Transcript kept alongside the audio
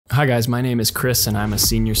Hi guys, my name is Chris and I'm a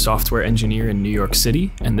senior software engineer in New York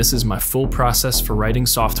City, and this is my full process for writing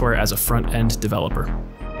software as a front-end developer.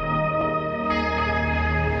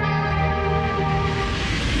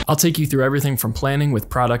 I'll take you through everything from planning with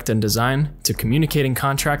product and design, to communicating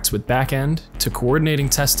contracts with backend, to coordinating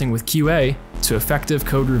testing with QA, to effective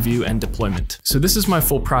code review and deployment. So this is my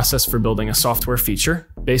full process for building a software feature,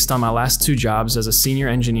 based on my last 2 jobs as a senior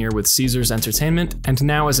engineer with Caesars Entertainment, and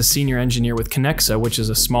now as a senior engineer with Koneksa, which is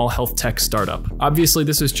a small health tech startup. Obviously,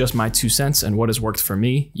 this is just my 2 cents and what has worked for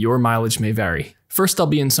me. Your mileage may vary. First, I'll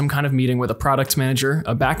be in some kind of meeting with a product manager,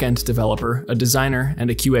 a backend developer, a designer, and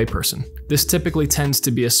a QA person. This typically tends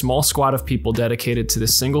to be a small squad of people dedicated to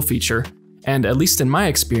this single feature, and at least in my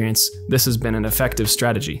experience, this has been an effective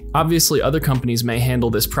strategy. Obviously, other companies may handle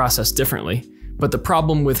this process differently, but the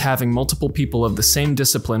problem with having multiple people of the same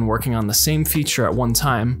discipline working on the same feature at one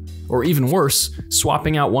time, or even worse,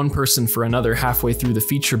 swapping out one person for another halfway through the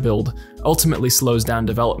feature build, ultimately slows down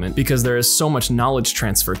development because there is so much knowledge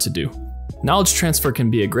transfer to do. Knowledge transfer can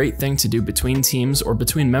be a great thing to do between teams or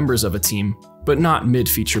between members of a team, but not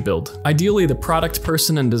mid-feature build. Ideally, the product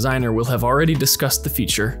person and designer will have already discussed the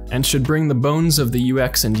feature and should bring the bones of the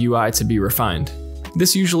UX and UI to be refined.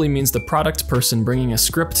 This usually means the product person bringing a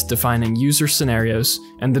script defining user scenarios,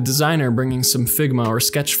 and the designer bringing some Figma or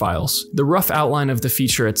sketch files. The rough outline of the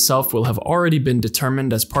feature itself will have already been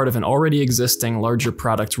determined as part of an already existing larger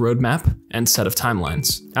product roadmap and set of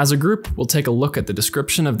timelines. As a group, we'll take a look at the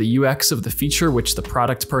description of the UX of the feature which the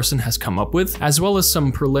product person has come up with, as well as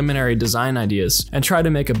some preliminary design ideas, and try to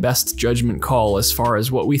make a best judgment call as far as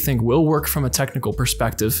what we think will work from a technical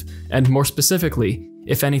perspective, and more specifically,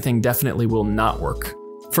 if anything definitely will not work.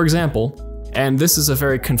 For example, and this is a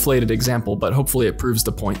very conflated example, but hopefully it proves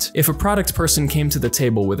the point. If a product person came to the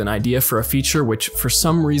table with an idea for a feature which for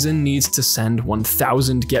some reason needs to send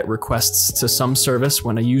 1,000 GET requests to some service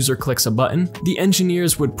when a user clicks a button, the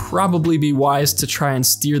engineers would probably be wise to try and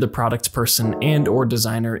steer the product person and/or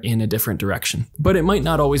designer in a different direction. But it might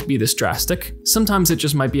not always be this drastic. Sometimes it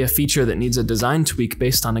just might be a feature that needs a design tweak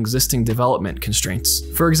based on existing development constraints.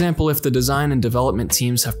 For example, if the design and development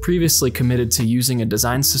teams have previously committed to using a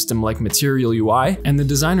design system like Material UI, and the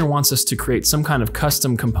designer wants us to create some kind of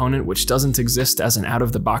custom component which doesn't exist as an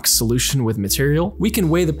out-of-the-box solution with Material, we can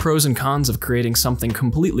weigh the pros and cons of creating something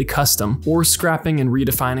completely custom, or scrapping and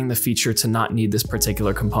redefining the feature to not need this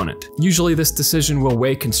particular component. Usually this decision will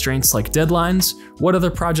weigh constraints like deadlines, what other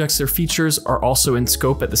projects or features are also in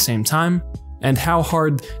scope at the same time, and how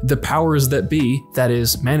hard the powers that be, that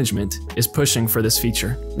is, management, is pushing for this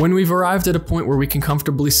feature. When we've arrived at a point where we can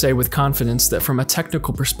comfortably say with confidence that from a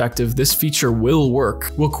technical perspective this feature will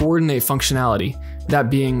work, we'll coordinate functionality,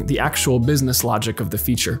 that being the actual business logic of the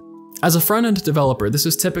feature. As a front-end developer, this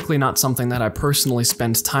is typically not something that I personally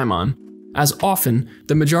spend time on, as often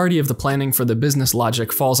the majority of the planning for the business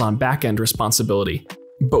logic falls on back-end responsibility.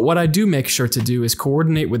 But what I do make sure to do is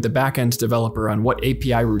coordinate with the backend developer on what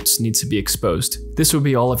API routes need to be exposed. This would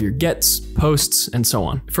be all of your gets, posts, and so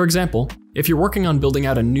on. For example, if you're working on building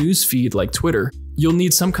out a news feed like Twitter, you'll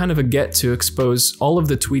need some kind of a get to expose all of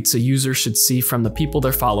the tweets a user should see from the people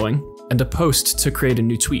they're following, and a post to create a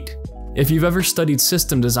new tweet. If you've ever studied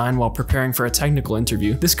system design while preparing for a technical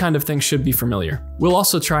interview, this kind of thing should be familiar. We'll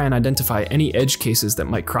also try and identify any edge cases that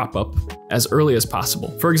might crop up as early as possible.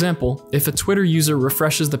 For example, if a Twitter user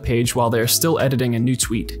refreshes the page while they're still editing a new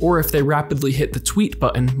tweet, or if they rapidly hit the tweet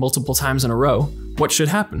button multiple times in a row, what should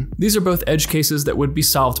happen? These are both edge cases that would be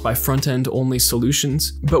solved by front-end only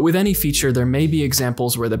solutions, but with any feature there may be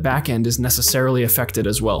examples where the back-end is necessarily affected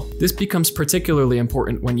as well. This becomes particularly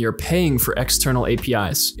important when you're paying for external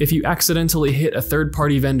APIs. If you accidentally hit a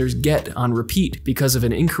third-party vendor's get on repeat because of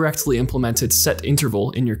an incorrectly implemented set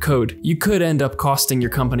interval in your code, you could end up costing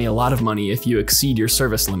your company a lot of money if you exceed your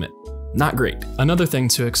service limit. Not great. Another thing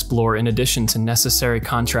to explore in addition to necessary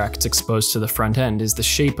contracts exposed to the front end is the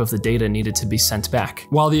shape of the data needed to be sent back.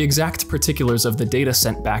 While the exact particulars of the data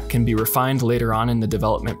sent back can be refined later on in the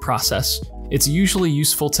development process, it's usually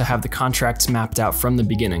useful to have the contracts mapped out from the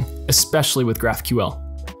beginning, especially with GraphQL.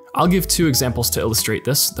 I'll give 2 examples to illustrate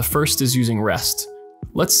this. The first is using REST.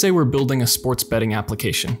 Let's say we're building a sports betting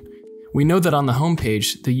application. We know that on the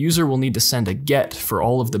homepage, the user will need to send a GET for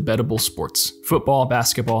all of the bettable sports: football,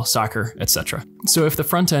 basketball, soccer, etc. So if the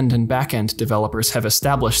front-end and back-end developers have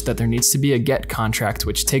established that there needs to be a GET contract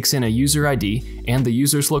which takes in a user ID and the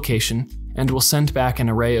user's location, and will send back an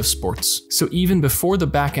array of sports. So even before the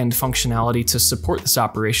back-end functionality to support this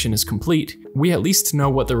operation is complete, we at least know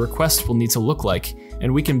what the request will need to look like,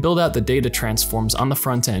 and we can build out the data transforms on the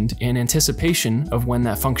front end in anticipation of when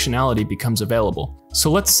that functionality becomes available. So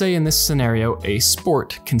let's say in this scenario, a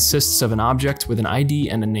sport consists of an object with an ID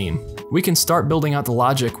and a name. We can start building out the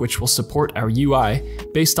logic which will support our UI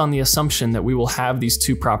based on the assumption that we will have these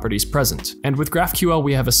two properties present. And with GraphQL,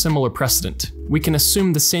 we have a similar precedent. We can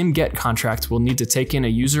assume the same GET contract will need to take in a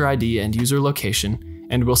user ID and user location,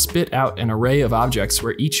 and will spit out an array of objects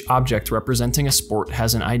where each object representing a sport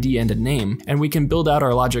has an ID and a name, and we can build out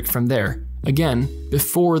our logic from there. Again,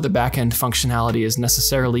 before the backend functionality is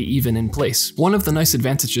necessarily even in place. One of the nice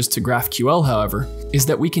advantages to GraphQL, however, is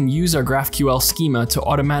that we can use our GraphQL schema to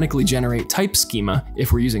automatically generate type schema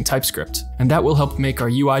if we're using TypeScript, and that will help make our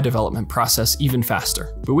UI development process even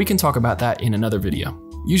faster. But we can talk about that in another video.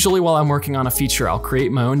 Usually while I'm working on a feature, I'll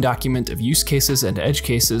create my own document of use cases and edge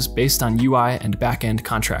cases based on UI and backend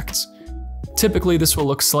contracts. Typically, this will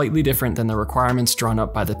look slightly different than the requirements drawn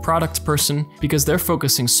up by the product person because they're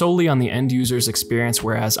focusing solely on the end user's experience,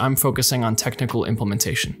 whereas I'm focusing on technical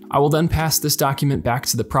implementation. I will then pass this document back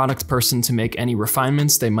to the product person to make any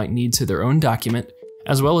refinements they might need to their own document,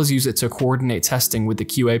 as well as use it to coordinate testing with the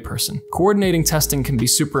QA person. Coordinating testing can be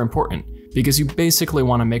super important because you basically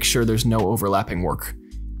want to make sure there's no overlapping work.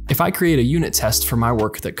 If I create a unit test for my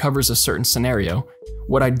work that covers a certain scenario,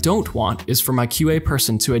 what I don't want is for my QA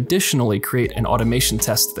person to additionally create an automation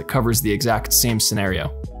test that covers the exact same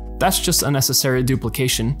scenario. That's just unnecessary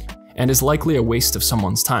duplication and is likely a waste of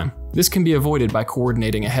someone's time. This can be avoided by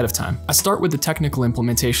coordinating ahead of time. I start with the technical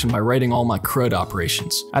implementation by writing all my CRUD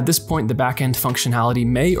operations. At this point, the backend functionality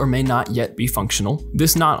may or may not yet be functional.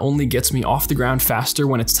 This not only gets me off the ground faster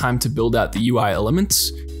when it's time to build out the UI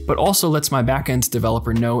elements, but also lets my backend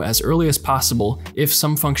developer know as early as possible if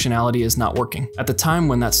some functionality is not working, at the time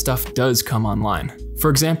when that stuff does come online. For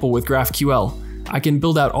example, with GraphQL, I can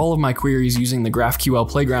build out all of my queries using the GraphQL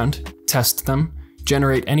playground, test them,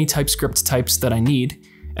 generate any TypeScript types that I need,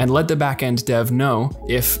 and let the backend dev know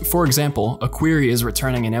if, for example, a query is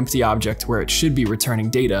returning an empty object where it should be returning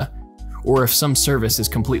data, or if some service is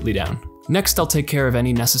completely down. Next, I'll take care of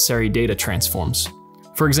any necessary data transforms.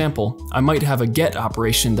 For example, I might have a GET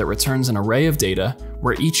operation that returns an array of data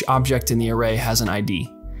where each object in the array has an ID.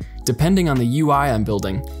 Depending on the UI I'm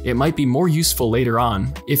building, it might be more useful later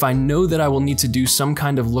on if I know that I will need to do some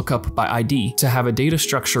kind of lookup by ID to have a data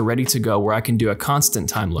structure ready to go where I can do a constant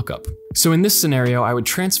time lookup. So in this scenario, I would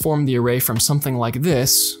transform the array from something like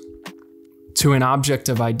this to an object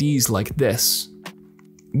of IDs like this.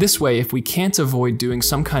 This way, if we can't avoid doing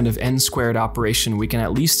some kind of n-squared operation, we can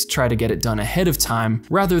at least try to get it done ahead of time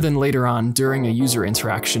rather than later on during a user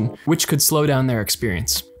interaction, which could slow down their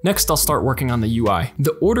experience. Next, I'll start working on the UI.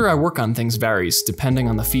 The order I work on things varies depending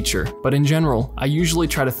on the feature, but in general, I usually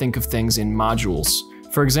try to think of things in modules.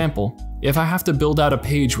 For example, if I have to build out a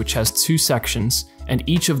page which has 2 sections, and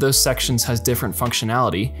each of those sections has different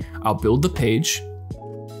functionality, I'll build the page,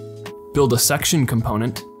 build a section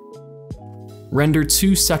component, render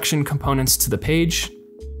 2 section components to the page,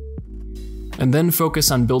 and then focus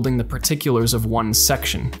on building the particulars of one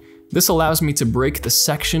section. This allows me to break the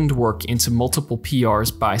sectioned work into multiple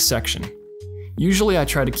PRs by section. Usually I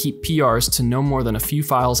try to keep PRs to no more than a few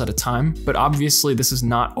files at a time, but obviously this is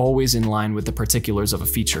not always in line with the particulars of a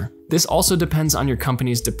feature. This also depends on your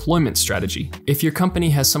company's deployment strategy. If your company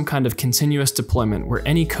has some kind of continuous deployment where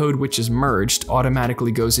any code which is merged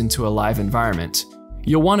automatically goes into a live environment,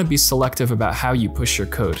 you'll want to be selective about how you push your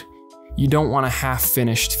code. You don't want a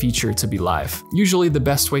half-finished feature to be live. Usually the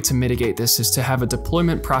best way to mitigate this is to have a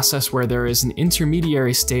deployment process where there is an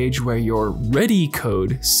intermediary stage where your ready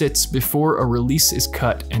code sits before a release is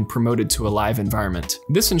cut and promoted to a live environment.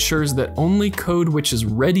 This ensures that only code which is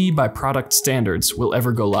ready by product standards will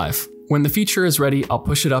ever go live. When the feature is ready, I'll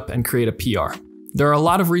push it up and create a PR. There are a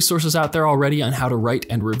lot of resources out there already on how to write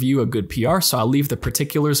and review a good PR, so I'll leave the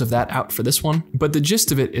particulars of that out for this one. But the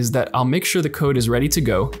gist of it is that I'll make sure the code is ready to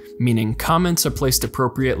go, meaning comments are placed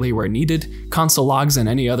appropriately where needed, console logs and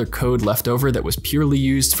any other code left over that was purely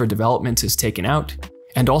used for development is taken out,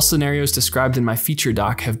 and all scenarios described in my feature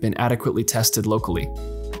doc have been adequately tested locally.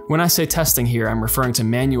 When I say testing here, I'm referring to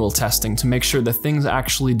manual testing to make sure that things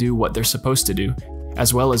actually do what they're supposed to do,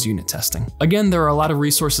 as well as unit testing. Again, there are a lot of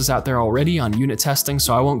resources out there already on unit testing,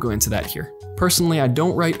 so I won't go into that here. Personally, I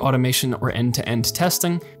don't write automation or end-to-end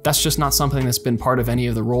testing. That's just not something that's been part of any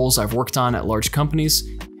of the roles I've worked on at large companies,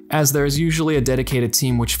 as there is usually a dedicated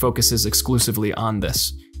team which focuses exclusively on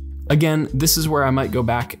this. Again, this is where I might go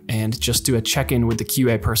back and just do a check-in with the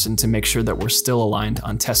QA person to make sure that we're still aligned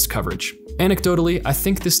on test coverage. Anecdotally, I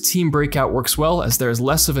think this team breakout works well as there is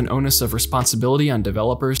less of an onus of responsibility on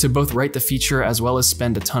developers to both write the feature as well as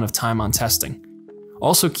spend a ton of time on testing.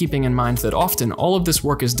 Also keeping in mind that often all of this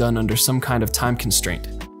work is done under some kind of time constraint.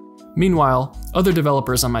 Meanwhile, other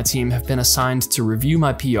developers on my team have been assigned to review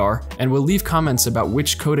my PR and will leave comments about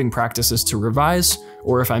which coding practices to revise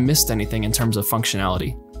or if I missed anything in terms of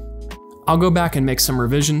functionality. I'll go back and make some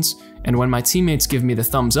revisions, and when my teammates give me the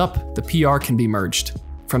thumbs up, the PR can be merged.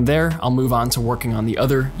 From there, I'll move on to working on the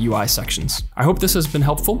other UI sections. I hope this has been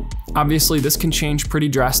helpful. Obviously, this can change pretty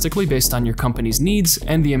drastically based on your company's needs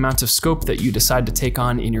and the amount of scope that you decide to take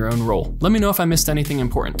on in your own role. Let me know if I missed anything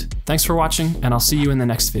important. Thanks for watching, and I'll see you in the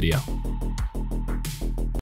next video.